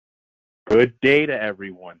Good day to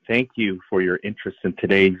everyone. Thank you for your interest in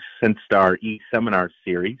today's Senstar e-seminar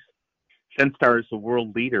series. Senstar is the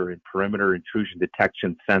world leader in perimeter intrusion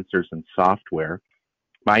detection sensors and software.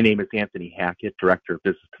 My name is Anthony Hackett, Director of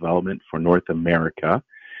Business Development for North America,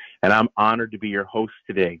 and I'm honored to be your host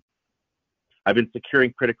today. I've been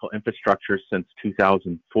securing critical infrastructure since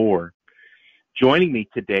 2004. Joining me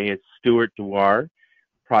today is Stuart Dewar,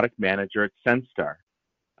 Product Manager at Senstar.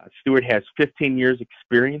 Stuart has 15 years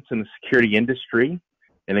experience in the security industry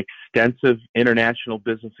and extensive international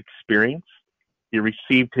business experience. He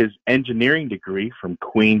received his engineering degree from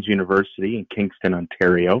Queen's University in Kingston,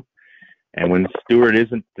 Ontario. And when Stuart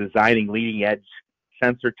isn't designing leading edge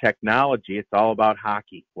sensor technology, it's all about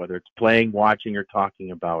hockey, whether it's playing, watching, or talking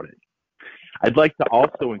about it. I'd like to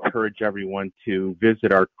also encourage everyone to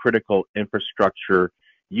visit our critical infrastructure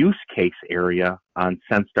use case area on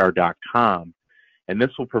senstar.com. And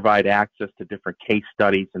this will provide access to different case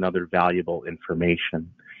studies and other valuable information.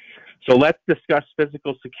 So let's discuss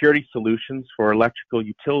physical security solutions for electrical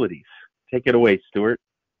utilities. Take it away, Stuart.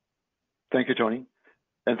 Thank you, Tony.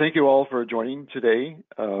 And thank you all for joining today,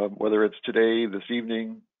 whether it's today, this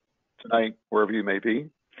evening, tonight, wherever you may be.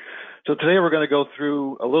 So today we're going to go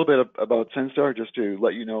through a little bit about Senstar, just to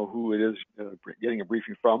let you know who it is getting a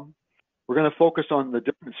briefing from. We're going to focus on the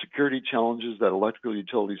different security challenges that electrical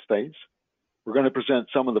utilities face. We're going to present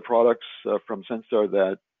some of the products from Senstar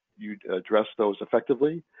that you address those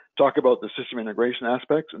effectively, talk about the system integration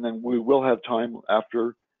aspects, and then we will have time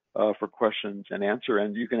after for questions and answer,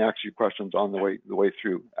 and you can ask your questions on the way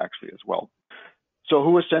through actually as well. So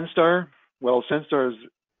who is Senstar? Well, Senstar has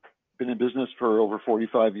been in business for over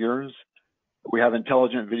 45 years. We have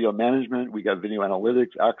intelligent video management, we got video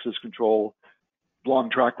analytics, access control,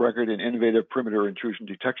 long track record in innovative perimeter intrusion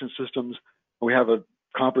detection systems. We have a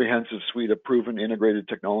comprehensive suite of proven integrated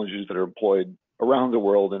technologies that are employed around the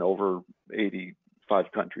world in over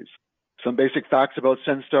 85 countries. Some basic facts about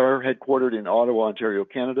Senstar: headquartered in Ottawa, Ontario,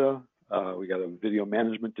 Canada. We got a video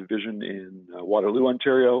management division in Waterloo,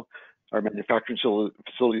 Ontario. Our manufacturing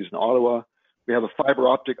facilities in Ottawa. We have a fiber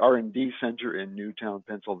optic R&D center in Newtown,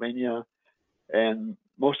 Pennsylvania. And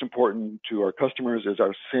most important to our customers is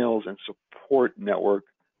our sales and support network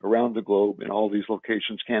around the globe in all these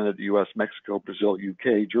locations: Canada, US, Mexico, Brazil,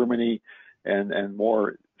 UK, Germany, and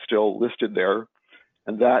more still listed there.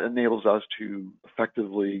 And that enables us to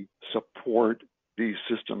effectively support these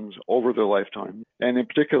systems over their lifetime. And in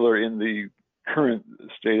particular, in the current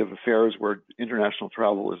state of affairs where international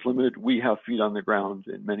travel is limited, we have feet on the ground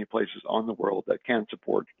in many places on the world that can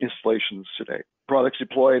support installations today. Products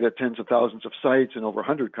deployed at tens of thousands of sites in over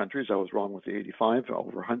 100 countries. I was wrong with the 85,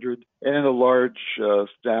 over 100. And a large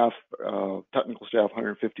staff, technical staff,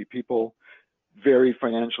 150 people, very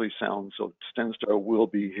financially sound. So Senstar will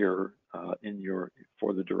be here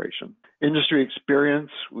for the duration. Industry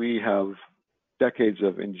experience: we have decades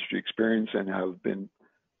of industry experience and have been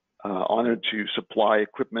honored to supply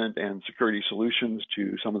equipment and security solutions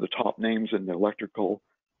to some of the top names in the electrical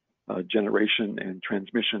generation and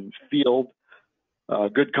transmission field.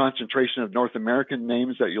 Good concentration of North American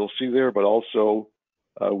names that you'll see there, but also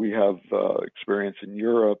we have experience in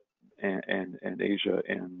Europe and Asia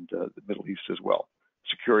and the Middle East as well,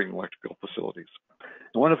 securing electrical facilities.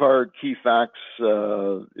 And one of our key facts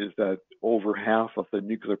is that over half of the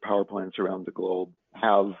nuclear power plants around the globe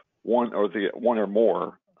have one or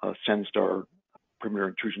more Senstar perimeter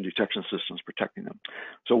intrusion detection systems protecting them.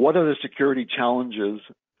 So what are the security challenges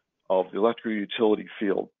of the electrical utility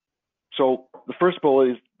field? So the first bullet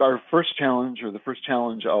is our first challenge, or the first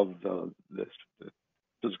challenge of the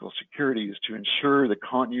physical security, is to ensure the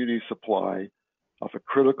continuity supply of a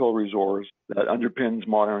critical resource that underpins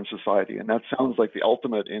modern society. And that sounds like the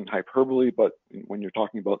ultimate in hyperbole, but when you're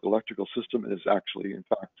talking about the electrical system, it is actually, in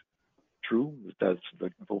fact, true. That's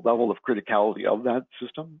the level of criticality of that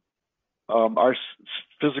system. Our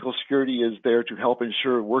physical security is there to help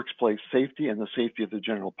ensure workplace safety and the safety of the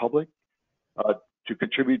general public, to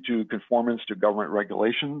contribute to conformance to government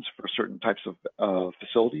regulations for certain types of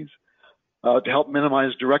facilities, to help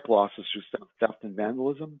minimize direct losses through theft and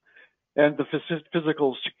vandalism. And the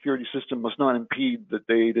physical security system must not impede the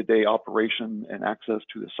day-to-day operation and access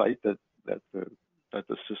to the site that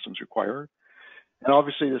the systems require. And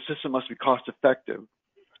obviously, the system must be cost-effective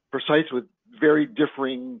for sites with very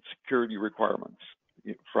differing security requirements,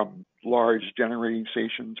 from large generating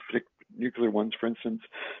stations, nuclear ones, for instance,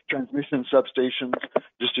 transmission substations,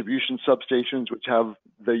 distribution substations, which have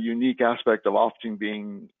the unique aspect of often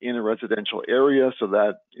being in a residential area, so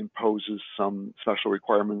that imposes some special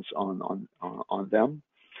requirements on them.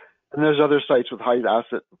 And there's other sites with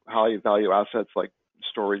high value assets like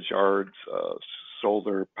storage yards,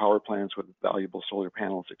 solar power plants with valuable solar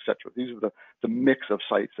panels, etc. These are the mix of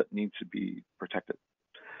sites that need to be protected.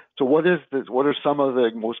 So what is this? What are some of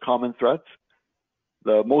the most common threats?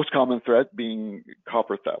 The most common threat being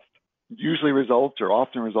copper theft. Usually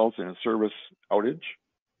often results in a service outage,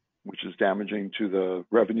 which is damaging to the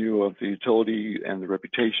revenue of the utility and the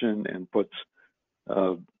reputation, and puts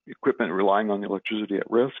equipment relying on the electricity at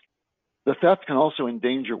risk. The theft can also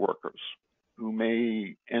endanger workers who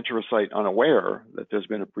may enter a site unaware that there's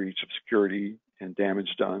been a breach of security and damage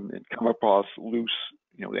done, and come across loose,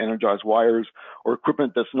 energized wires or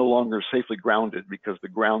equipment that's no longer safely grounded because the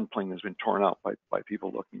ground plane has been torn up by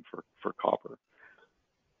people looking for copper.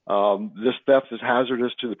 This theft is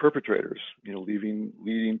hazardous to the perpetrators,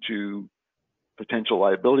 leading to potential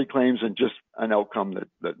liability claims and just an outcome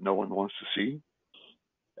that no one wants to see.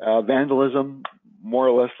 Vandalism, more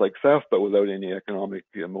or less like theft, but without any economic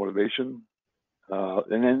motivation.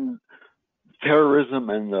 And then terrorism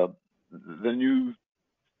and the new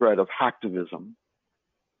threat of hacktivism.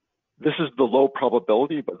 This is the low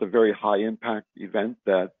probability, but the very high impact event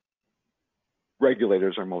that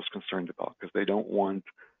regulators are most concerned about, because they don't want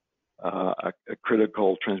a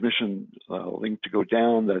critical transmission link to go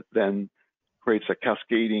down that then creates a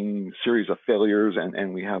cascading series of failures,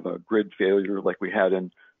 and we have a grid failure like we had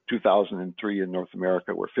in 2003 in North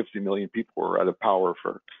America, where 50 million people were out of power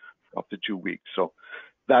for up to 2 weeks. So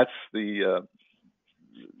that's the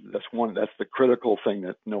critical thing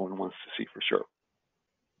that no one wants to see for sure.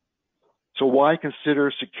 So why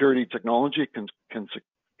consider security technology? Can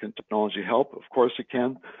technology help? Of course it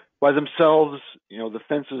can. By themselves, the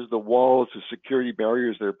fences, the walls, the security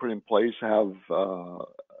barriers that are put in place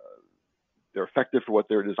they're effective for what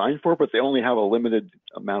they're designed for, but they only have a limited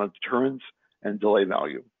amount of deterrence and delay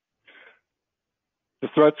value. The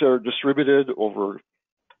threats are distributed over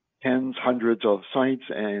tens, hundreds of sites,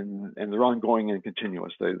 and they're ongoing and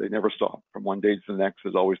continuous. They never stop. From one day to the next,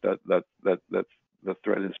 there's always that the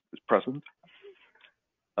threat is present.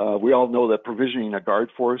 We all know that provisioning a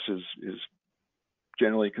guard force is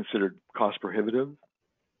generally considered cost prohibitive.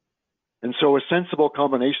 And so a sensible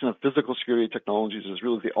combination of physical security technologies is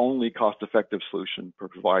really the only cost-effective solution for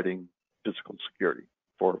providing physical security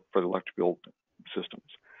for the electrical systems.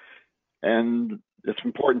 And it's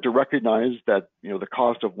important to recognize that the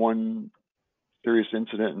cost of one serious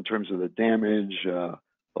incident in terms of the damage, the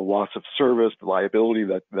loss of service, the liability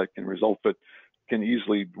that can result, but can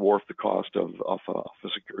easily dwarf the cost of a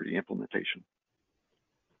security implementation.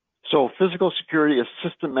 So physical security is a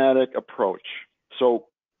systematic approach. So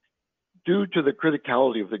due to the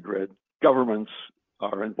criticality of the grid, governments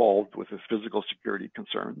are involved with the physical security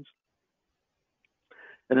concerns.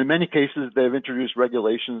 And in many cases, they've introduced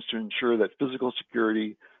regulations to ensure that physical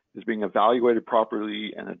security is being evaluated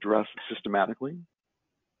properly and addressed systematically.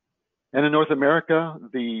 And in North America,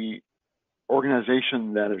 the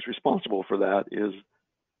organization that is responsible for that is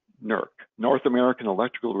NERC, North American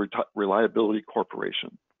Electrical Reliability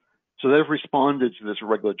Corporation. So they've responded to this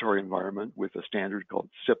regulatory environment with a standard called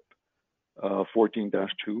CIP-014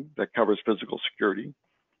 that covers physical security.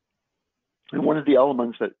 And one of the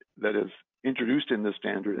elements that is introduced in this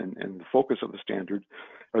standard and the focus of the standard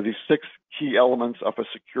are these 6 key elements of a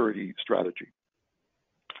security strategy: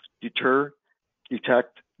 deter,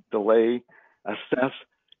 detect, delay, assess,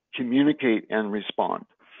 communicate, and respond.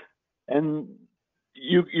 And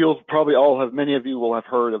you'll probably all have, many of you will have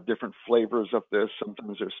heard of different flavors of this.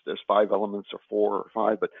 Sometimes there's 5 elements or 4 or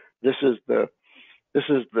 5, but this is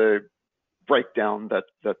the breakdown that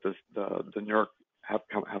the NERC have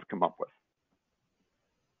come up with.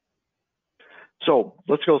 So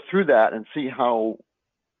let's go through that and see how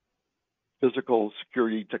physical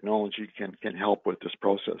security technology can help with this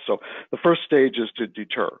process. So the first stage is to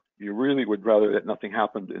deter. You really would rather that nothing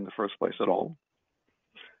happened in the first place at all.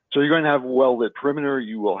 So you're going to have a well-lit perimeter.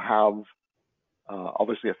 You will have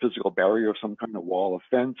obviously a physical barrier of some kind of wall or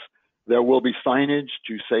fence. There will be signage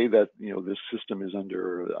to say that this system is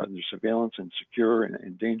under surveillance and secure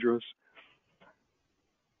and dangerous.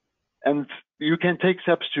 And you can take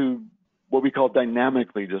steps to what we call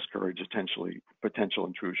dynamically discourage potential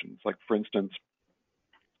intrusions. Like, for instance,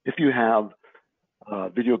 if you have a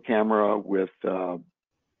video camera with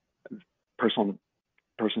person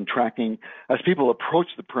tracking, as people approach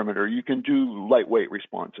the perimeter, you can do lightweight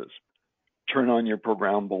responses. Turn on your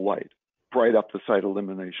programmable light, bright up the site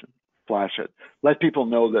illumination, flash it. Let people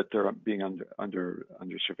know that they're being under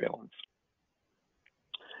surveillance.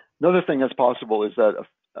 Another thing that's possible is that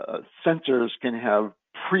sensors can have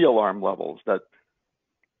pre-alarm levels that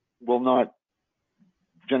will not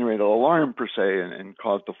generate an alarm per se and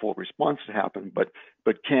cause the full response to happen, but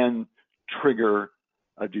can trigger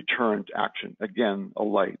a deterrent action. Again, a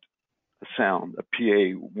light, a sound, a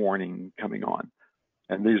PA warning coming on.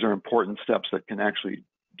 And these are important steps that can actually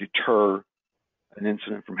deter an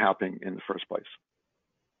incident from happening in the first place.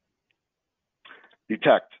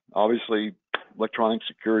 Detect. Obviously, electronic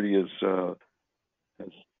security has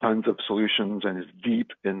tons of solutions and is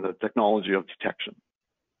deep in the technology of detection.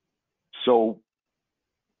 So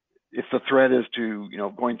if the threat is to,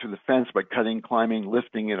 going through the fence by cutting, climbing,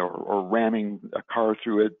 lifting it, or ramming a car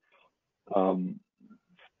through it,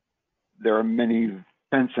 there are many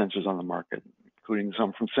fence sensors on the market, including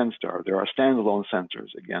some from Senstar. There are standalone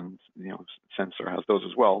sensors. Again, Senstar has those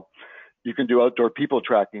as well. You can do outdoor people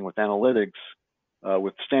tracking with analytics,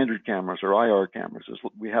 with standard cameras or IR cameras.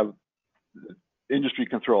 We have, industry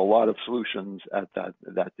can throw a lot of solutions at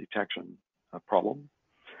that detection problem.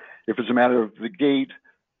 If it's a matter of the gate,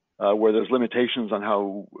 where there's limitations on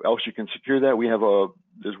how else you can secure that, we have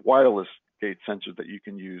there's wireless gate sensors that you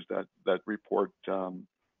can use that report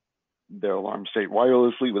their alarm state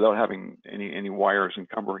wirelessly without having any wires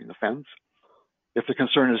encumbering the fence. If the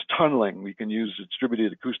concern is tunneling, we can use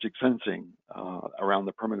distributed acoustic sensing around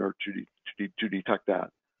the perimeter to detect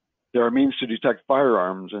that. There are means to detect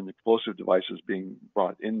firearms and explosive devices being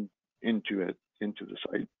brought into the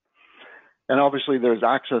site. And obviously there's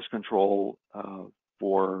access control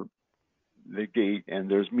for the gate, and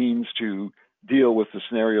there's means to deal with the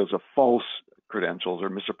scenarios of false credentials or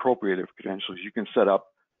misappropriated credentials. You can set up,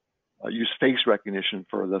 use face recognition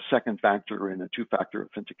for the second factor and a two-factor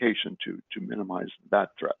authentication to minimize that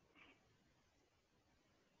threat.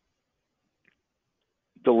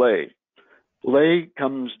 Delay. Delay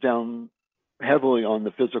comes down heavily on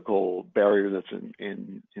the physical barrier that's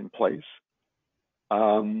in place.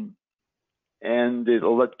 And it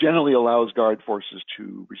generally allows guard forces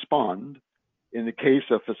to respond. In the case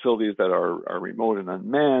of facilities that are remote and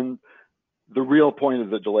unmanned, the real point of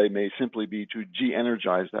the delay may simply be to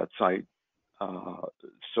de-energize that site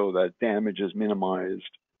so that damage is minimized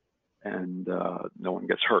and no one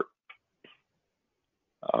gets hurt.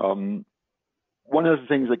 One of the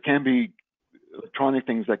things that can be electronic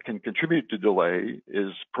things that can contribute to delay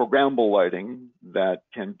is programmable lighting that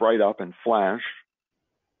can bright up and flash,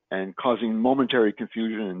 and causing momentary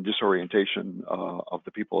confusion and disorientation of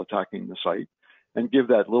the people attacking the site, and give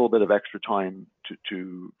that little bit of extra time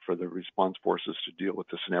for the response forces to deal with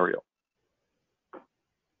the scenario.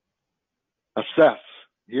 Assess.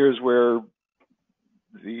 Here's where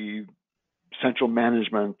the central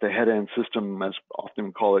management, the head-end system, as often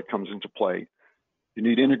we call it, comes into play. You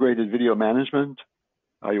need integrated video management.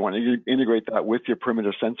 You want to integrate that with your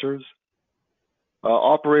perimeter sensors.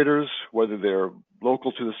 Operators, whether they're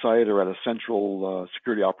local to the site or at a central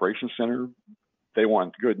security operations center, they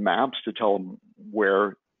want good maps to tell them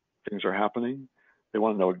where things are happening. They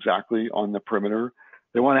want to know exactly on the perimeter.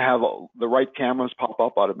 They want to have the right cameras pop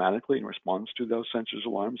up automatically in response to those sensors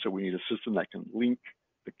alarms. So we need a system that can link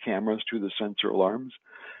the cameras to the sensor alarms.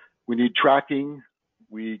 We need tracking.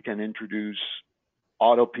 We can introduce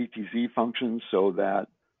auto PTZ functions so that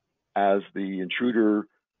as the intruder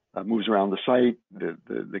moves around the site,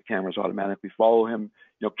 the cameras automatically follow him,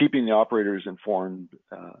 keeping the operators informed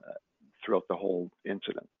throughout the whole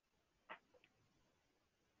incident.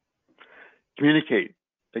 Communicate.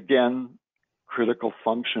 Again, critical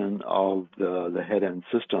function of the head-end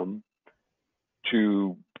system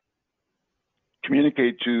to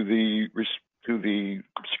communicate to the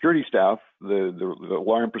security staff the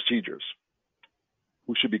alarm procedures.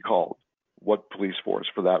 Who should be called? What police force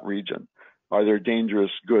for that region? Are there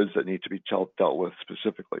dangerous goods that need to be dealt with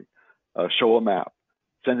specifically? Show a map,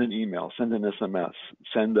 send an email, send an SMS,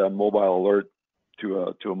 send a mobile alert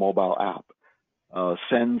to a mobile app,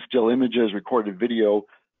 send still images, recorded video,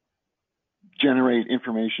 generate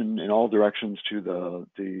information in all directions to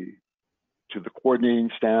the coordinating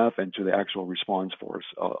staff and to the actual response force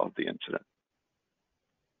of the incident.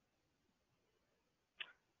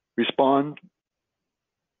 Respond,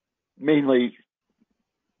 mainly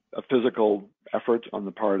a physical effort on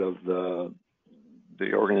the part of the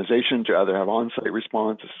organization to either have on-site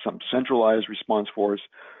response, some centralized response force,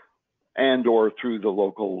 and or through the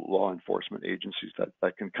local law enforcement agencies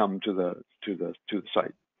that can come to the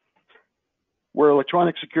site. Where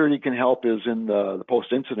electronic security can help is in the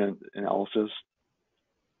post-incident analysis.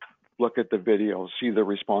 Look at the video, see the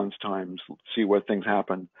response times, see where things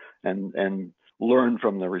happen, and learn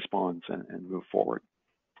from the response and move forward.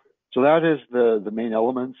 So that is the main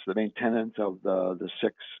elements, the main tenets of the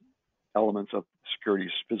 6 elements of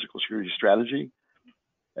physical security strategy,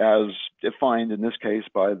 as defined in this case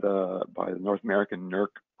by the North American NERC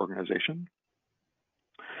organization.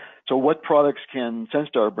 So what products can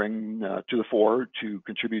Senstar bring to the fore to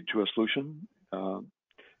contribute to a solution?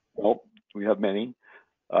 Well, we have many.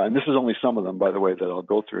 And this is only some of them, by the way, that I'll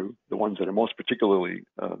go through, the ones that are most particularly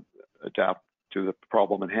adapt to the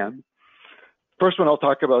problem at hand. First one I'll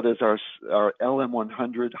talk about is our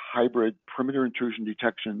LM100 hybrid perimeter intrusion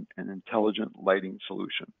detection and intelligent lighting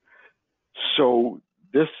solution. So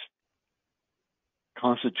this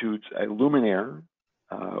constitutes a luminaire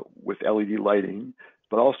with LED lighting,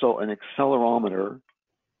 but also an accelerometer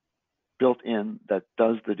built in that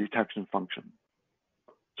does the detection function.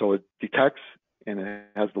 So it detects and it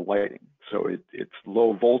has the lighting. So it's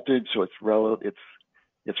low voltage, so it's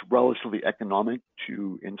relatively economic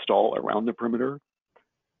to install around the perimeter.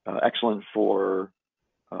 Excellent for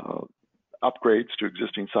upgrades to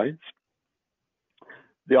existing sites.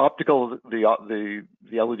 The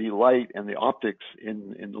LED light and the optics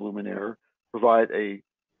in the luminaire provide a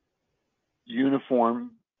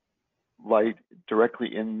uniform light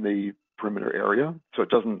directly in the perimeter area, so it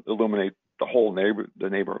doesn't illuminate the whole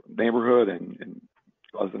neighborhood and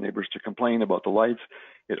cause the neighbors to complain about the lights.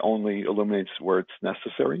 It only illuminates where it's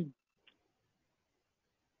necessary.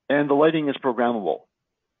 And the lighting is programmable,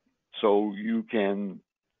 so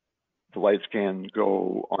the lights can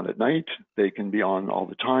go on at night, they can be on all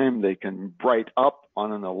the time, they can bright up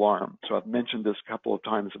on an alarm. So I've mentioned this a couple of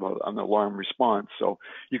times about an alarm response. So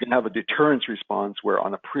you can have a deterrence response where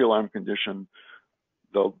on a pre-alarm condition,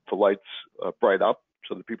 the lights bright up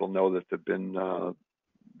so that people know that they're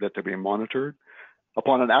being monitored.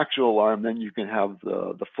 Upon an actual alarm, then you can have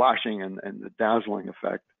the flashing and the dazzling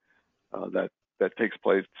effect that takes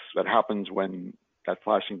place, that happens when that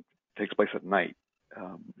flashing takes place at night.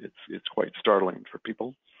 It's quite startling for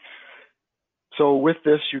people. So with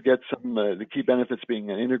this, you get some the key benefits being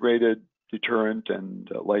an integrated deterrent and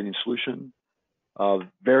lighting solution.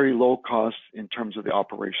 Very low cost in terms of the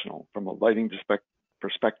operational. From a lighting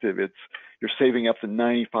perspective, you're saving up to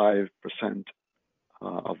 95%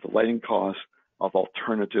 of the lighting cost of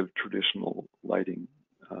alternative traditional lighting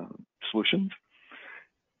solutions.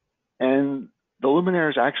 And the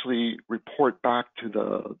luminaires actually report back to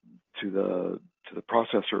the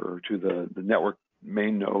processor or to the network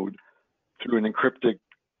main node through an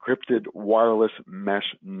encrypted wireless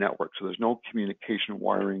mesh network. So there's no communication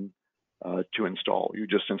wiring to install. You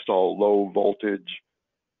just install low voltage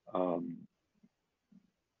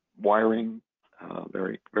wiring,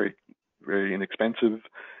 very, very, very inexpensive,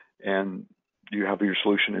 and you have your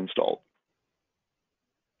solution installed.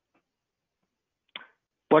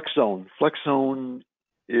 FlexZone. FlexZone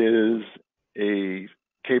is a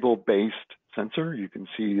cable-based sensor. You can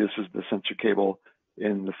see this is the sensor cable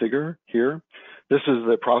in the figure here. This is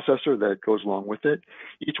the processor that goes along with it.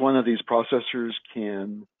 Each one of these processors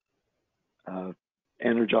can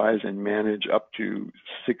energize and manage up to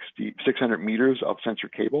 600 meters of sensor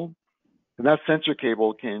cable. And that sensor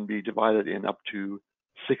cable can be divided in up to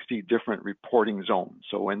 60 different reporting zones.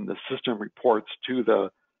 So when the system reports to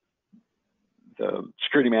the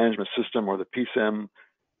security management system or the PSIM,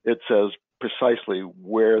 it says precisely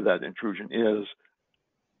where that intrusion is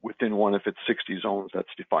within one of its 60 zones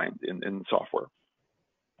that's defined in software.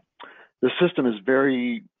 The system is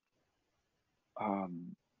very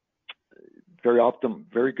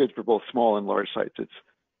good for both small and large sites.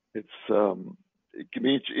 It can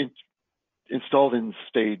be installed in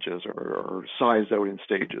stages or sized out in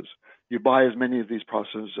stages. You buy as many of these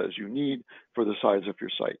processors as you need for the size of your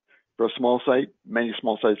site. For a small site, many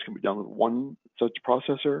small sites can be done with one such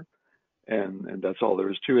processor, and that's all there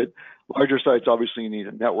is to it. Larger sites, obviously, you need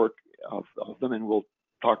a network of them, and we'll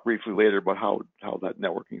talk briefly later about how that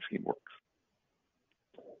networking scheme works.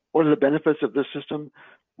 What are the benefits of this system?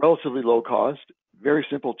 Relatively low cost, very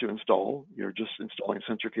simple to install. You're just installing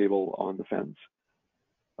sensor cable on the fence.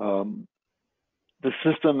 The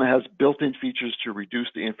system has built-in features to reduce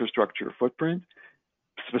the infrastructure footprint.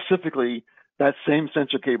 Specifically, that same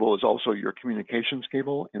sensor cable is also your communications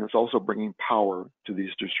cable, and it's also bringing power to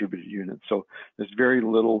these distributed units. So there's very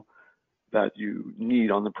little that you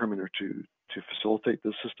need on the perimeter to facilitate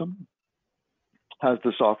this system. Has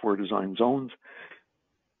the software design zones.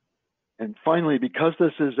 And finally, because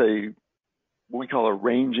this is what we call a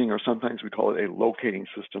ranging, or sometimes we call it a locating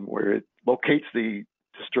system, where it locates the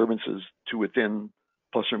disturbances to within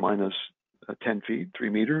plus or minus 10 feet, 3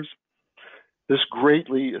 meters. This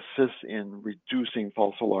greatly assists in reducing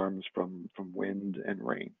false alarms from wind and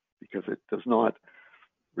rain, because it does not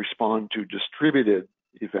respond to distributed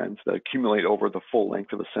events that accumulate over the full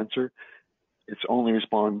length of a sensor. It only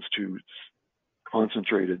responds to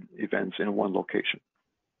concentrated events in one location,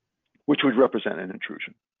 which would represent an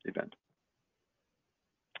intrusion event.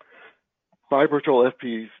 Fiber-Patrol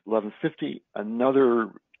FP1150,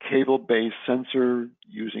 another cable-based sensor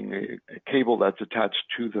using a cable that's attached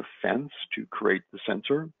to the fence to create the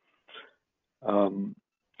sensor.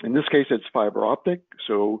 In this case, it's fiber optic,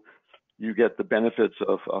 so you get the benefits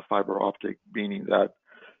of fiber optic, meaning that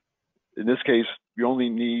in this case, you only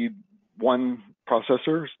need one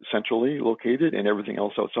processor centrally located, and everything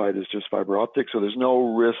else outside is just fiber optic. So there's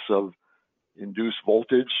no risk of induced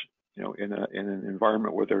voltage, in an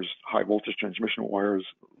environment where there's high voltage transmission wires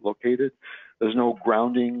located. There's no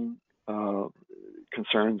grounding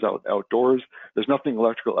concerns outdoors. There's nothing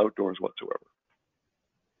electrical outdoors whatsoever.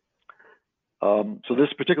 So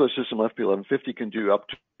this particular system, FP1150, can do up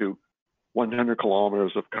to 100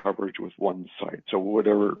 kilometers of coverage with one site. So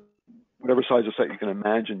whatever size of site you can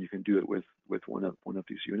imagine, you can do it with one of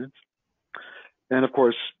these units. And of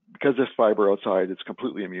course, because this fiber outside, it's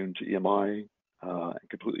completely immune to EMI, and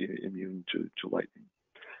completely immune to lightning.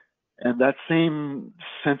 And that same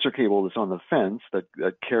sensor cable that's on the fence that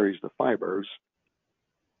carries the fibers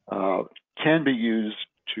can be used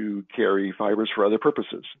to carry fibers for other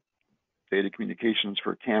purposes. Data communications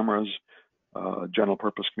for cameras, general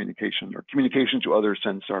purpose communication, or communication to other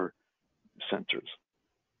Senstar sensors.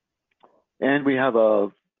 And we have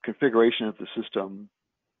a configuration of the system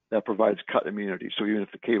that provides cut immunity. So even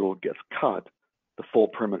if the cable gets cut, the full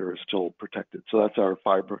perimeter is still protected. So that's our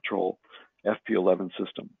Fiber-Patrol FP11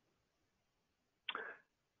 system.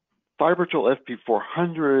 Fiber-Patrol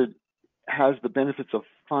FP400 has the benefits of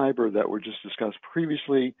fiber that were just discussed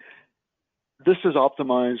previously. This is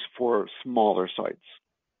optimized for smaller sites.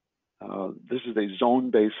 This is a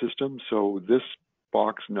zone-based system, so this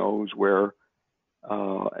box knows where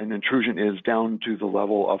an intrusion is down to the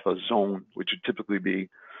level of a zone, which would typically be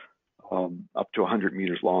up to 100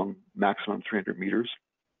 meters long, maximum 300 meters.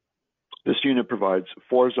 This unit provides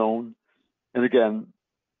 4-zone, and again,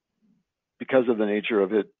 because of the nature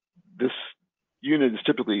of it, this unit is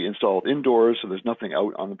typically installed indoors, so there's nothing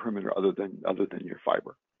out on the perimeter other than your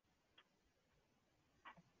fiber.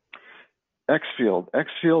 X-Field.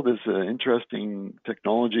 X-Field is an interesting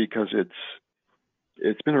technology because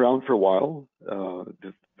it's been around for a while.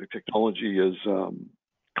 The technology is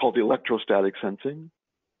called electrostatic sensing,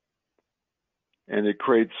 and it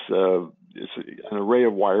creates an array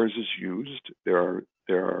of wires is used. There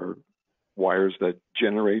are wires that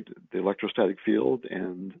generate the electrostatic field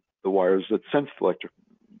and the wires that sense the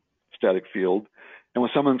electrostatic field. And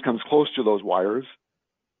when someone comes close to those wires,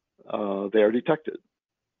 they are detected.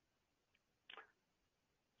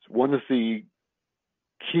 One of the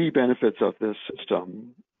key benefits of this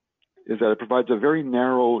system is that it provides a very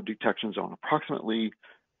narrow detection zone, approximately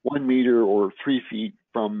 1 meter or 3 feet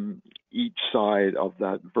from each side of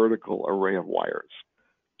that vertical array of wires.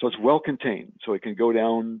 So it's well contained, so it can go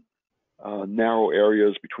down narrow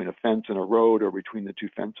areas between a fence and a road or between the two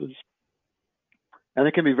fences. And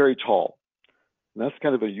it can be very tall. And that's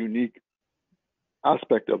kind of a unique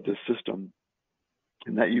aspect of this system,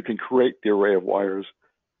 in that you can create the array of wires.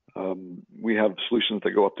 We have solutions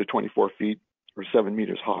that go up to 24 feet or 7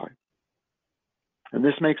 meters high. And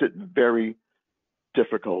this makes it very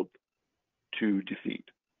difficult to defeat.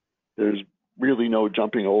 There's really no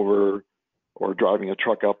jumping over or driving a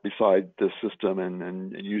truck up beside this system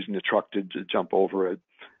and using the truck to jump over it.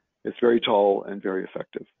 It's very tall and very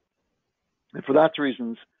effective. And for that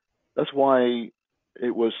reasons, that's why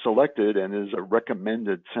it was selected and is a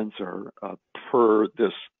recommended sensor per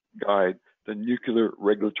this guide, the Nuclear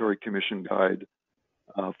Regulatory Commission Guide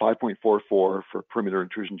 5.44 for perimeter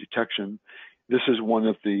intrusion detection. This is one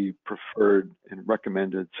of the preferred and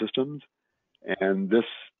recommended systems. And this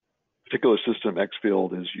particular system,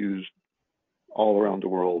 X-Field, is used all around the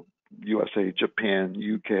world: USA, Japan,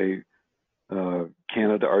 UK,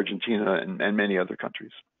 Canada, Argentina, and many other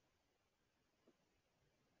countries.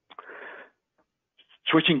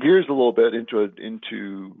 Switching gears a little bit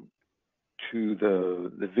into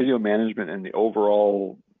the video management and the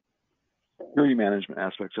overall security management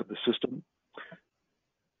aspects of the system.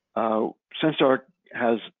 Senstar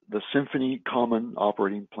has the Symphony Common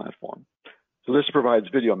Operating Platform. So this provides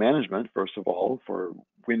video management, first of all, for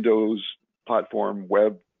Windows platform,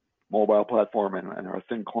 web, mobile platform, and our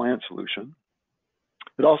thin client solution.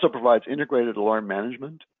 It also provides integrated alarm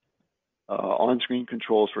management, on-screen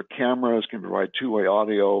controls for cameras, can provide two-way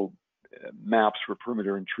audio, maps for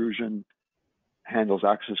perimeter intrusion, handles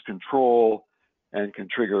access control, and can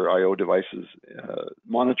trigger I/O devices,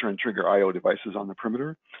 monitor and trigger I/O devices on the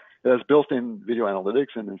perimeter. It has built-in video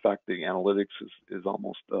analytics, and in fact, the analytics is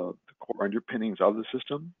almost the core underpinnings of the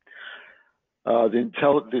system.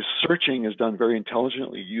 The searching is done very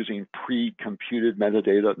intelligently using pre-computed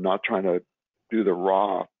metadata, not trying to do the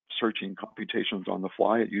raw searching computations on the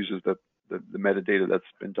fly. It uses the metadata that's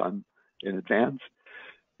been done in advance.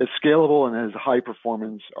 It's scalable and has high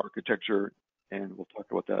performance architecture, and we'll talk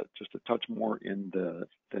about that just a touch more in the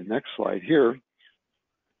next slide here.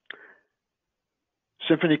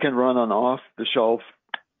 Symphony can run on off-the-shelf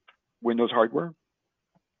Windows hardware,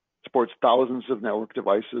 supports thousands of network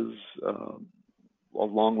devices, a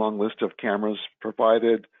long list of cameras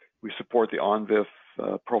provided. We support the ONVIF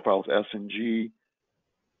profiles S and G,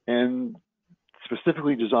 and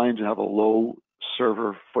specifically designed to have a low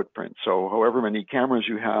server footprint. So however many cameras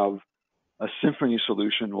you have, a Symphony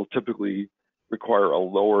solution will typically require a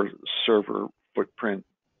lower server footprint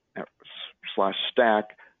 / stack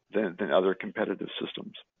than other competitive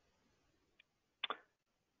systems.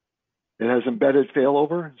 It has embedded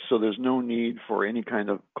failover, so there's no need for any kind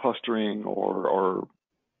of clustering or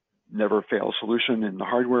never fail solution in the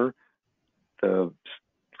hardware. The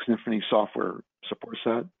Symphony software supports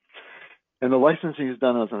that. And the licensing is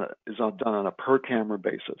done on a per camera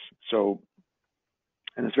basis. So,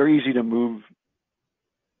 and it's very easy to move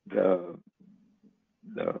the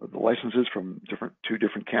licenses from two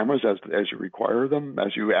different cameras as you require them,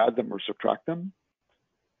 as you add them or subtract them.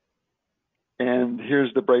 And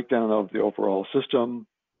here's the breakdown of the overall system.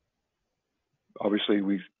 Obviously,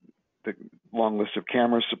 the long list of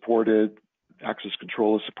cameras supported, access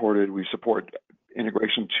control is supported. We support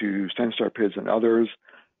integration to Senstar PIDs and others.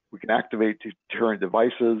 We can activate current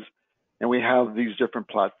devices, and we have these different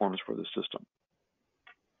platforms for the system.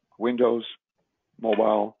 Windows,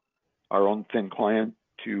 mobile, our own thin client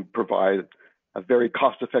to provide a very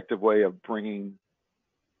cost-effective way of bringing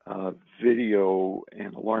video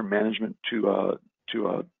and alarm management to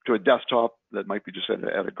a desktop that might be just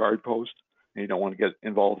at a guard post, and you don't want to get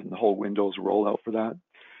involved in the whole Windows rollout for that.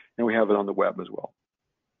 And we have it on the web as well.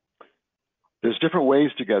 There's different ways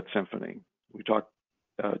to get Symphony. We talked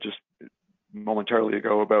just momentarily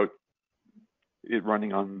ago about it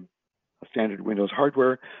running on a standard Windows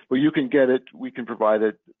hardware, but you can get it, we can provide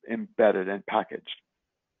it embedded and packaged.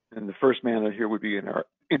 And the first manner here would be in our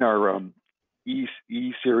E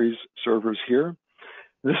series servers here.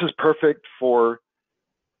 This is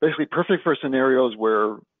basically perfect for scenarios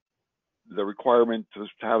where the requirement to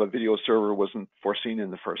have a video server wasn't foreseen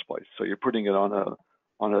in the first place. So you're putting it on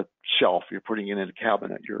a shelf, you're putting it in a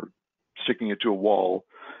cabinet, you're sticking it to a wall,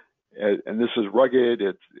 and this is rugged.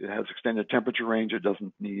 It has extended temperature range. It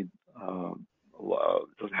doesn't need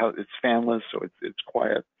it's fanless, so it's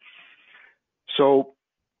quiet. So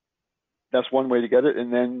that's one way to get it.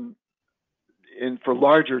 And then for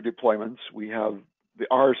larger deployments, we have the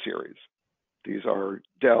R series. These are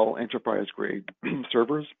Dell enterprise-grade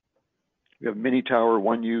servers. We have mini tower,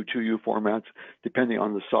 1U, 2U formats, depending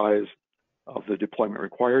on the size of the deployment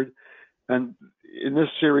required. And in this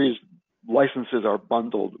series, licenses are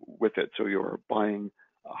bundled with it. So you're buying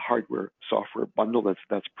a hardware software bundle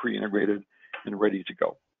that's pre-integrated and ready to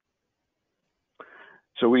go.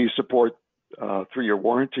 So we support 3-year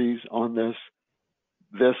warranties on this.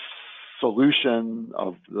 This solution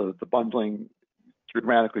of the bundling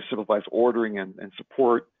dramatically simplifies ordering and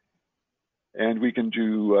support. And we can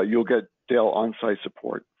do, you'll get Dell on-site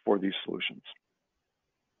support for these solutions.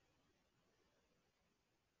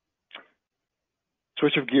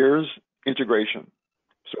 Switch of gears, integration.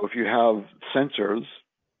 So if you have sensors,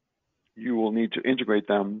 you will need to integrate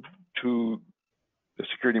them to the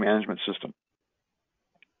security management system,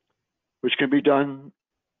 which can be done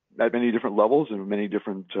at many different levels and many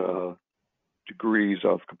different degrees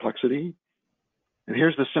of complexity. And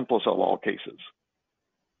here's the simplest of all cases.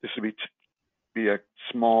 This would be a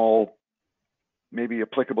small, maybe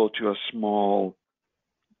applicable to a small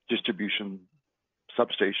distribution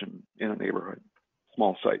substation in a neighborhood,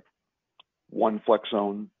 small site. One flex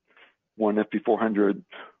zone, one FP400,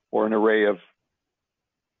 or an array of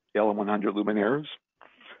LM100 luminaires.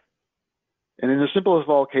 And in the simplest of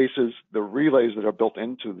all cases, the relays that are built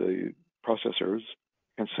into the processors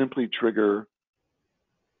can simply trigger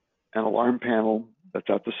an alarm panel that's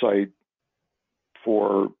at the site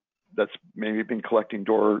that's maybe been collecting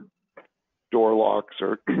door locks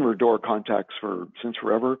or door contacts since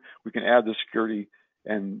forever. We can add the security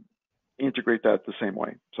and integrate that the same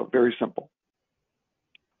way. So very simple.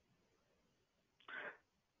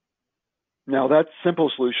 Now that simple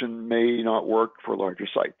solution may not work for larger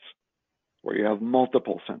sites where you have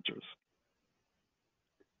multiple sensors.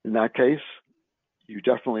 In that case, you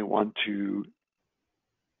definitely want to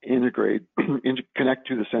integrate, connect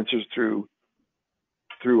to the sensors through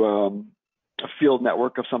a field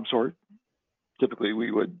network of some sort. Typically,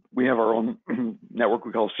 we have our own network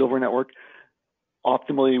we call Silver Network.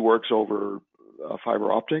 Optimally works over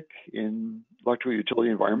fiber optic in electrical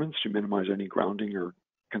utility environments to minimize any grounding or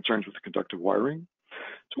concerns with the conductive wiring.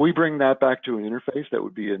 So we bring that back to an interface that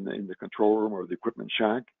would be in the control room or the equipment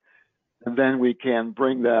shack. And then we can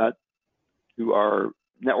bring that to our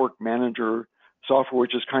network manager software,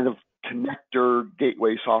 which is kind of connector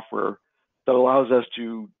gateway software that allows us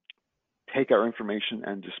to take our information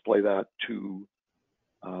and display that to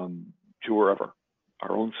wherever,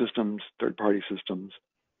 our own systems, third-party systems.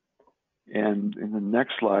 And in the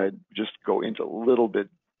next slide, just go into a little bit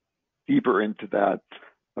deeper into that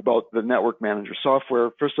about the network manager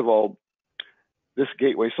software. First of all, this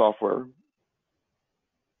gateway software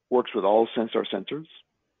works with all Senstar sensors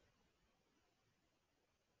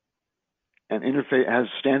and has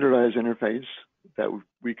standardized interface that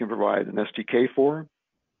we can provide an SDK for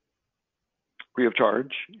free of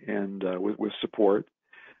charge and with support.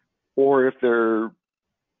 Or if the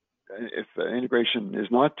integration is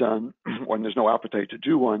not done or there's no appetite to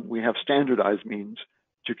do one, we have standardized means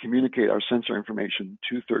to communicate our sensor information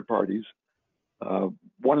to third parties.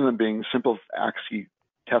 One of them being simple AXI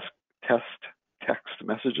text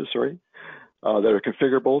messages, that are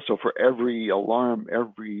configurable. So for every alarm,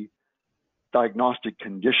 every diagnostic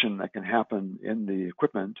condition that can happen in the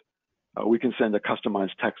equipment, we can send a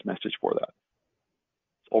customized text message for that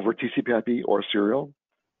over TCP/IP or serial.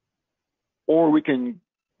 Or we can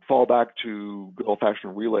fall back to good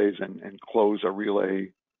old-fashioned relays and close a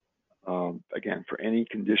relay, again, for any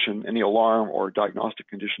condition, any alarm or diagnostic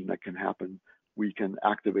condition that can happen, we can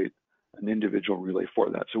activate an individual relay for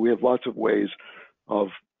that. So we have lots of ways of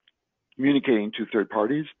communicating to third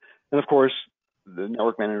parties. And of course, the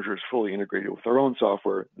network manager is fully integrated with our own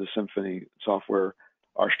software, the Symphony software,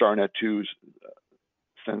 our StarNet 2's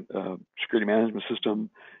security management system,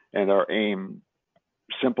 and our AIM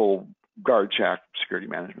simple guard check security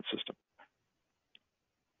management system.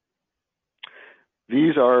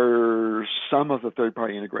 These are some of the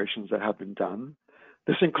third-party integrations that have been done.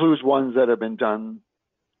 This includes ones that have been done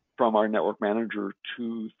from our network manager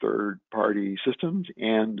to third-party systems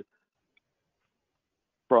and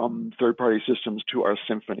from third-party systems to our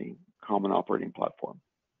Symphony common operating platform.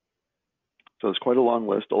 So it's quite a long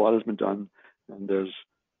list. A lot has been done, and there's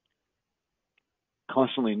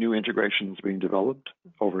constantly new integrations being developed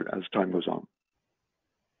as time goes on.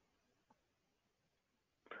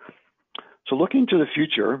 So looking to the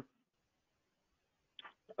future,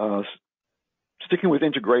 sticking with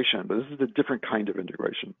integration, but this is a different kind of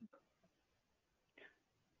integration,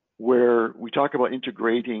 where we talk about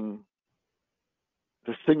integrating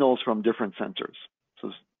the signals from different sensors. So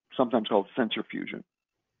it's sometimes called sensor fusion.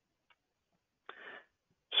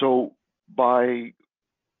 So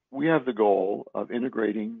we have the goal of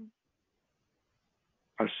integrating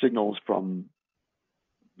our signals from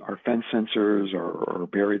our fence sensors or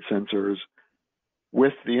buried sensors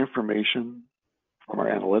with the information from our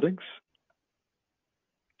analytics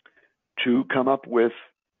to come up with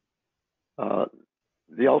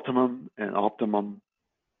the ultimum and optimum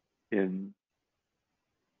in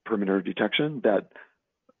perimeter detection that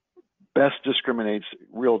best discriminates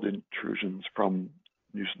real intrusions from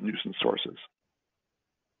nuisance sources.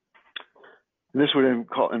 And this would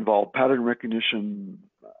involve pattern recognition,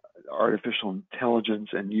 artificial intelligence,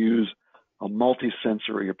 and use a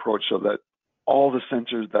multi-sensory approach so that all the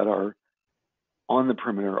sensors that are on the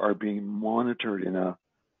perimeter are being monitored in a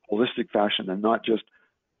holistic fashion and not just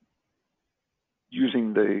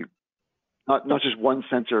using not just one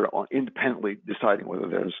sensor independently deciding whether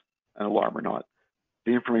there's an alarm or not.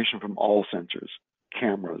 The information from all sensors,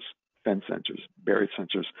 cameras, fence sensors, buried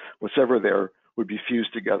sensors, whatever there would be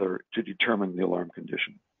fused together to determine the alarm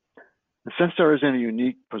condition. And Senstar is in a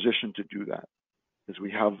unique position to do that, because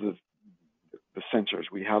we have the sensors,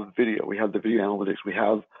 we have video, we have the video analytics, we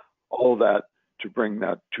have all of that to bring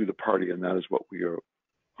that to the party, and that is what we are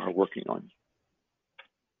working on.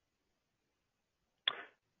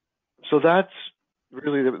 So that's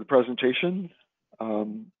really the presentation.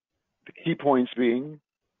 The key points being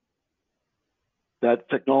that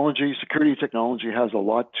security technology has a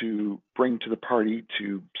lot to bring to the party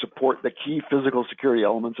to support the key physical security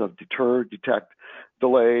elements of deter, detect,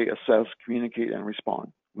 delay, assess, communicate, and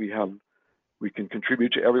respond. We can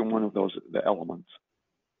contribute to every one of the elements.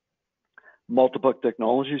 Multiple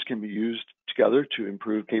technologies can be used together to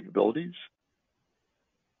improve capabilities,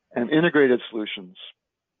 and integrated solutions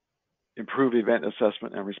improve event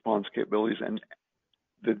assessment and response capabilities, and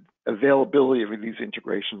the availability of these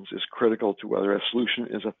integrations is critical to whether a solution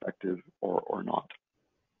is effective or not.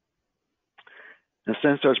 And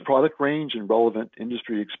Senstar's product range and relevant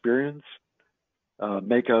industry experience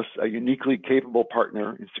make us a uniquely capable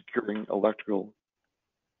partner in securing electrical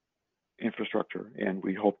infrastructure, and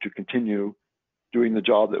we hope to continue doing the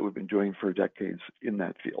job that we've been doing for decades in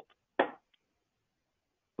that field.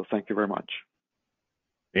 So thank you very much.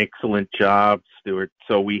 Excellent job, Stuart.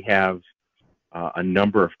 So we have a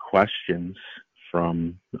number of questions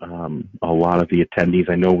from a lot of the attendees.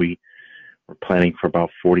 I know we're planning for about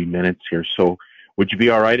 40 minutes here. So would you be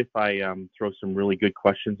all right if I throw some really good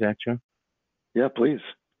questions at you? Yeah, please.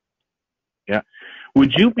 Yeah.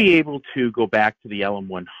 Would you be able to go back to the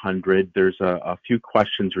LM100? There's a few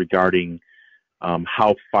questions regarding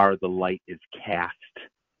how far the light is cast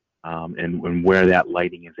and where that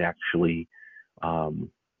lighting is actually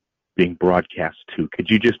being broadcast to. Could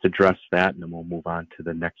you just address that, and then we'll move on to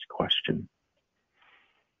the next question?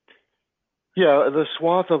 Yeah, the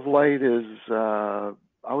swath of light is, I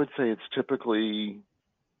would say it's typically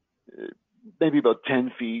maybe about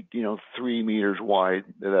 10 feet, 3 meters wide.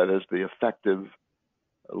 That is the effective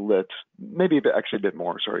lit, maybe actually a bit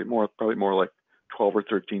more, probably more like 12 or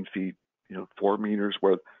 13 feet, 4 meters,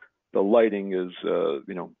 where the lighting is,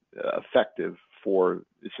 effective for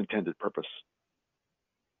its intended purpose.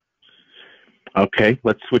 Okay,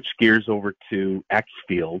 let's switch gears over to X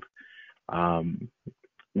field.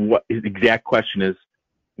 What the exact question is,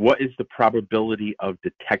 what is the probability of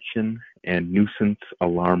detection and nuisance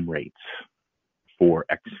alarm rates for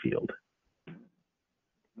X field?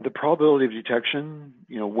 The probability of detection,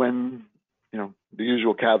 when, the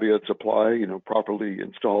usual caveats apply, properly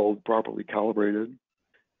installed, properly calibrated,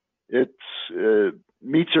 it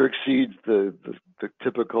meets or exceeds the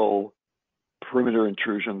typical perimeter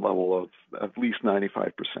intrusion level of at least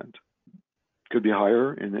 95%. Could be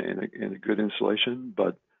higher in a good installation,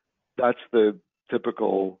 but that's the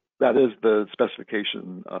typical, that is the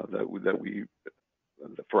specification that we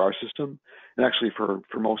for our system, and actually for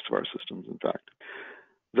most of our systems, in fact.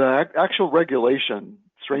 The actual regulation,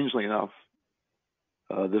 strangely enough,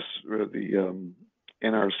 the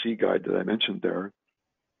NRC guide that I mentioned there,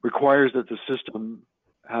 requires that the system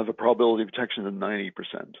have a probability of detection of 90%,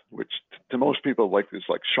 which to most people is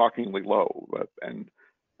like shockingly low. And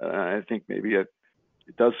I think maybe it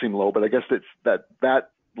does seem low, but I guess it's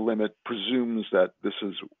that limit presumes that this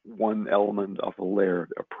is one element of a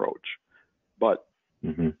layered approach. But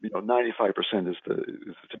 95% is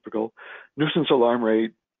the typical. Nuisance alarm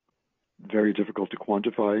rate, very difficult to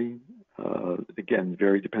quantify. Again,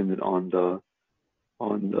 very dependent on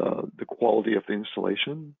the quality of the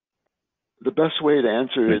installation. The best way to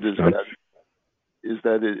answer it is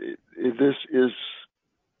that this is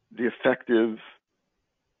the effective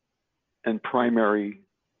and primary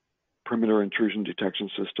perimeter intrusion detection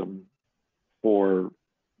system for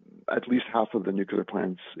at least half of the nuclear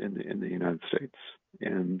plants in the United States,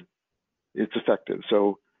 and it's effective.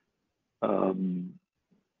 So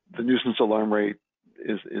the nuisance alarm rate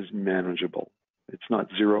is manageable. It's not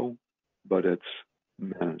zero, but it's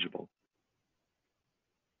manageable.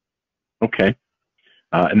 Okay.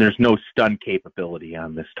 And there's no stun capability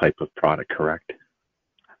on this type of product, correct?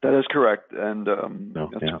 That is correct. And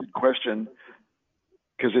that's a good question,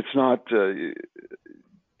 because it's not,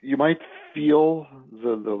 you might feel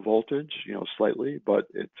the voltage, slightly, but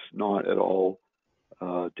it's not at all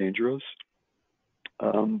dangerous.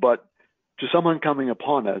 But to someone coming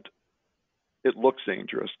upon it, it looks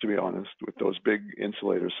dangerous, to be honest, with those big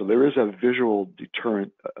insulators. So there is a visual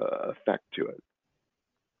deterrent effect to it.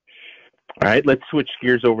 All right, let's switch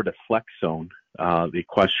gears over to flex zone. The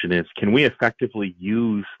question is, can we effectively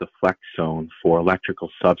use the flex zone for electrical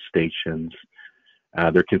substations?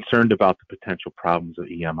 They're concerned about the potential problems of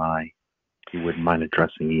EMI. If you wouldn't mind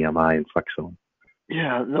addressing EMI and flex zone.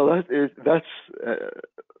 Yeah, no, that's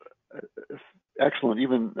excellent,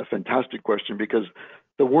 even a fantastic question, because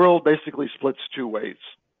the world basically splits two ways.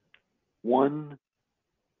 One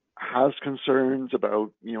has concerns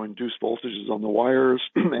about induced voltages on the wires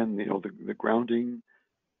and the grounding.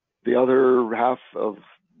 The other half of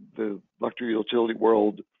the electric utility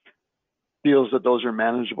world feels that those are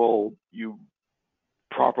manageable. You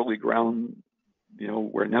properly ground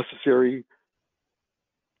where necessary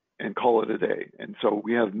and call it a day. And so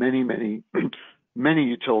we have many many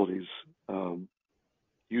utilities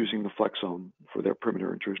using the flex zone for their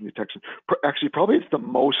perimeter intrusion detection. Actually, probably it's the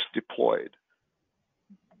most deployed,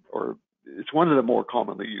 or it's one of the more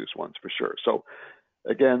commonly used ones for sure. So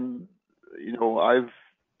again, I've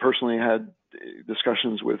personally had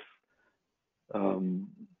discussions with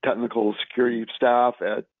technical security staff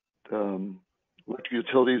at electric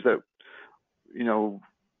utilities that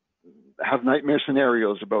have nightmare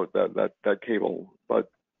scenarios about that cable, but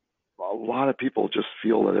a lot of people just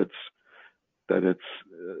feel that it's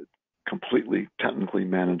completely technically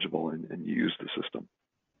manageable and use the system.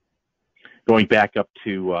 Going back up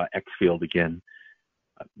to X field again,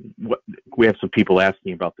 we have some people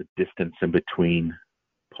asking about the distance in between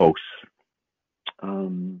posts.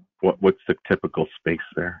 What's the typical space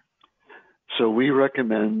there? So we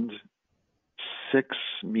recommend 6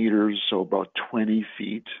 meters, so about 20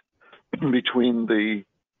 feet between the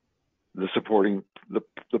supporting the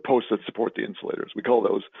posts that support the insulators. We call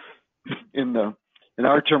those in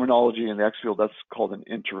our terminology in the X field, that's called an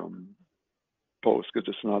interim post, because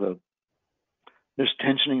it's not there's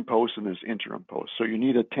tensioning posts and there's interim posts. So you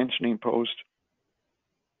need a tensioning post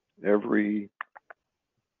every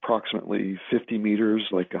approximately 50 meters,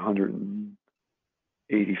 like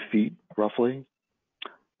 180 feet roughly.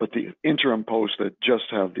 But the interim posts that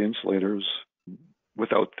just have the insulators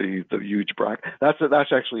without the huge bracket,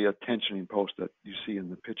 that's actually a tensioning post that you see in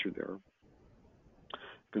the picture there,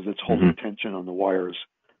 because it's holding tension on the wires.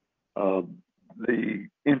 The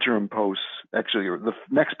interim posts, actually, or the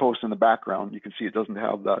next post in the background, you can see it doesn't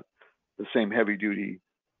have the same heavy duty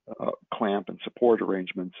clamp and support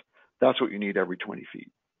arrangements. That's what you need every 20 feet.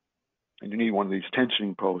 And you need one of these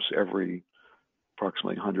tensioning posts every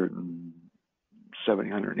approximately 170,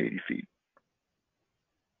 180 feet.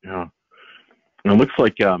 Yeah. And it looks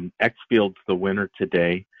like Xfield's the winner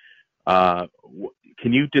today. Can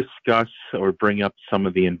you discuss or bring up some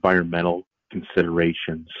of the environmental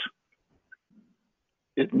considerations?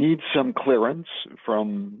 It needs some clearance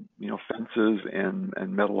from fences and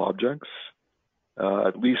metal objects,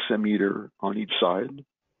 at least a meter on each side.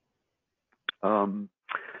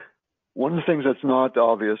 One of the things that's not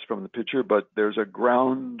obvious from the picture, but there's a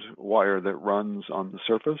ground wire that runs on the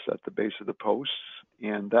surface at the base of the posts,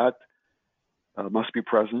 and that must be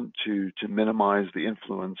present to minimize the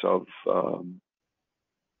influence of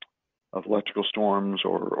electrical storms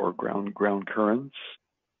or ground currents.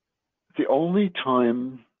 The only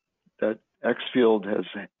time that Xfield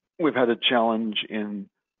we've had a challenge in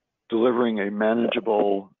delivering a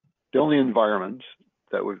manageable, the only environment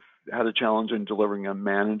that we've had a challenge in delivering a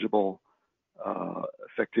manageable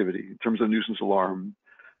effectivity in terms of nuisance alarm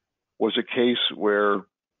was a case where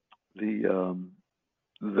the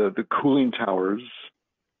cooling towers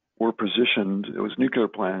were positioned. It was a nuclear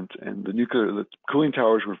plant, and the cooling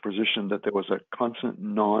towers were positioned that there was a constant,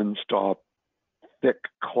 non-stop, thick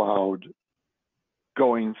cloud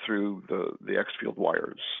going through the Xfield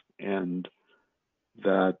wires, and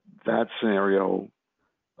that scenario,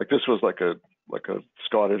 like this was like a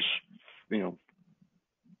Scottish,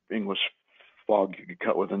 English fog you could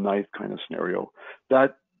cut with a knife kind of scenario.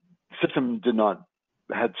 That system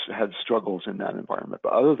had struggles in that environment,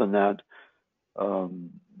 but other than that,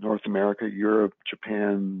 North America, Europe,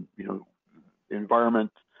 Japan, the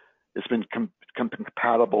environment, it's been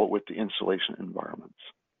compatible with the insulation environments.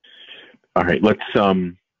 All right, let's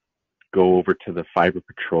go over to the Fiber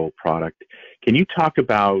Patrol product. Can you talk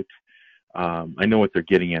about, I know what they're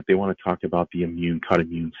getting at, they want to talk about the cut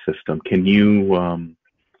immune system. Can you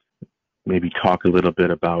maybe talk a little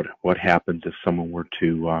bit about what happens if someone were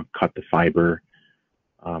to cut the fiber,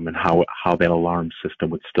 and how that alarm system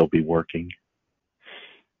would still be working?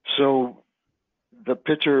 So the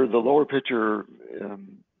lower picture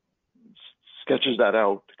sketches that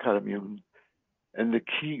out, cut immune. And the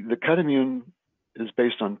cut immune is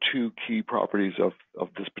based on 2 key properties of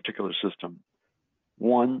this particular system.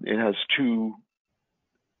 One, it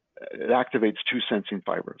activates 2 sensing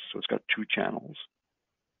fibers, so it's got 2 channels.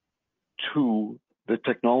 2, the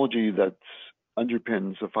technology that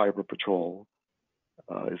underpins the Fiber Patrol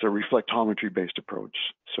is a reflectometry-based approach.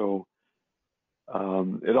 So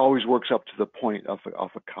it always works up to the point of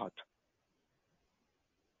a cut.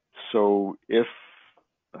 So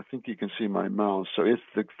I think you can see my mouse. So if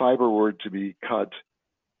the fiber were to be cut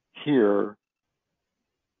here,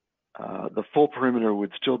 the full perimeter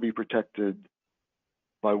would still be protected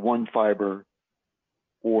by one fiber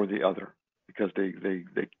or the other, because they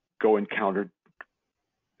go in counter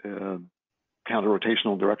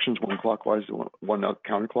rotational directions, one clockwise, one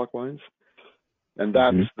counterclockwise. And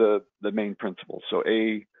that's the main principle. So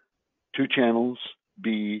A, 2 channels,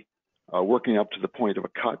 B, working up to the point of a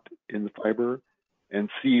cut in the fiber, and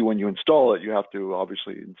C, when you install it, you have to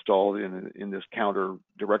obviously install it in this counter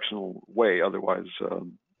directional way, otherwise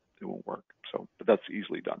it won't work. So, but that's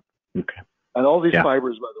easily done. Okay. And all these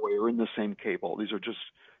fibers, by the way, are in the same cable. These are just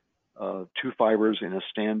 2 fibers in a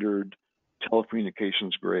standard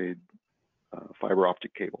telecommunications grade fiber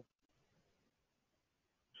optic cable.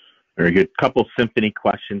 Very good. Couple Symphony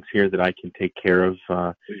questions here that I can take care of.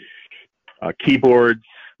 Keyboards,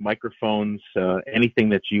 microphones, anything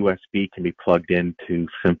that's USB can be plugged into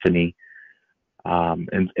Symphony.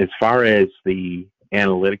 And as far as the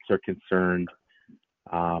analytics are concerned,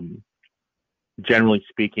 generally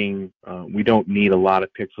speaking, we don't need a lot of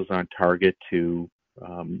pixels on target to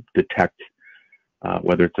detect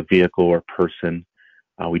whether it's a vehicle or person.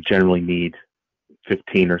 We generally need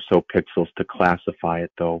 15 or so pixels to classify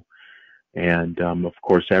it, though. And of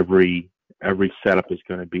course, every setup is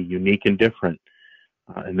going to be unique and different.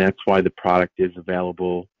 And that's why the product is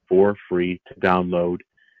available for free to download,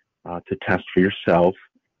 to test for yourself.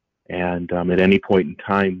 And at any point in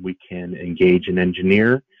time, we can engage an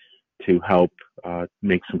engineer to help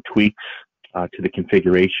make some tweaks to the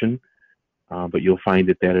configuration. But you'll find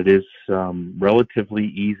that it is relatively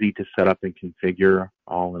easy to set up and configure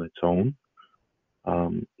all on its own.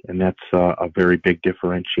 And that's a very big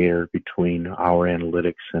differentiator between our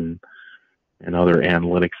analytics and other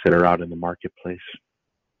analytics that are out in the marketplace.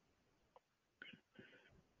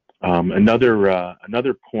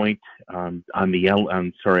 Another point on the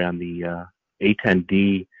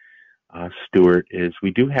A10D, Stuart, is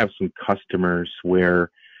we do have some customers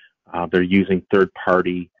where they're using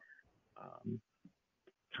third-party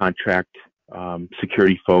contract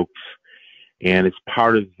security folks, and as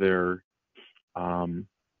part of their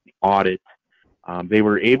audit, they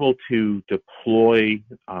were able to deploy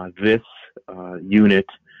this unit.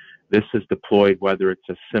 This is deployed whether it's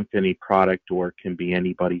a Symphony product or it can be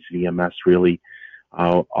anybody's VMS, really.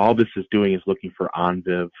 All this is doing is looking for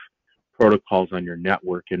ONVIV protocols on your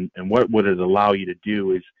network. And what would it allow you to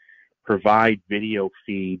do is provide video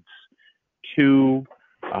feeds to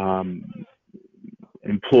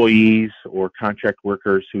employees or contract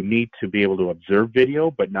workers who need to be able to observe video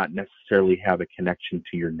but not necessarily have a connection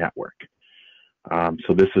to your network.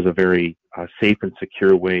 So this is a very safe and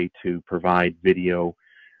secure way to provide video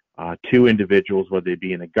to individuals, whether they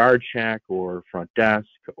be in a guard shack or front desk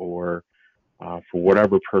or for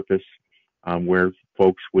whatever purpose, where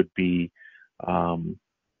folks would be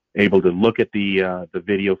able to look at the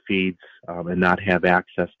video feeds and not have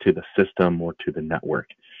access to the system or to the network.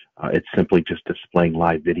 It's simply just displaying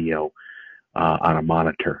live video on a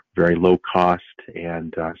monitor. Very low cost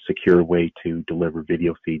and secure way to deliver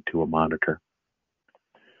video feed to a monitor.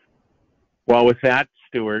 Well, with that,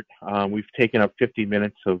 Stuart, we've taken up 50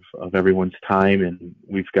 minutes of everyone's time, and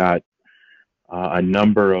we've got a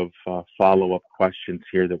number of follow-up questions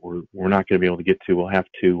here that we're not going to be able to get to. We'll have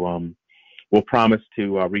to, we'll promise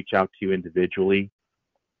to reach out to you individually,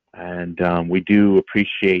 and we do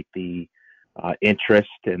appreciate the interest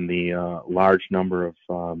and the large number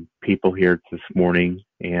of people here this morning.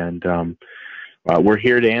 And we're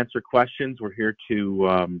here to answer questions. We're here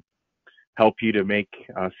to help you to make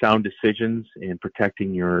sound decisions in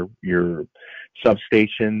protecting your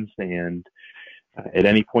substations. And at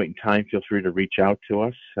any point in time, feel free to reach out to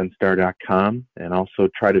us, Senstar.com, and also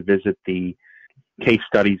try to visit the case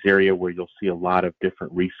studies area where you'll see a lot of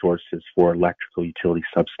different resources for electrical utility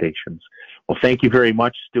substations. Well, thank you very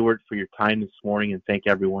much, Stuart, for your time this morning, and thank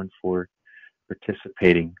everyone for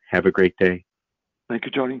participating. Have a great day. Thank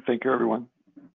you, Tony. Thank you, everyone.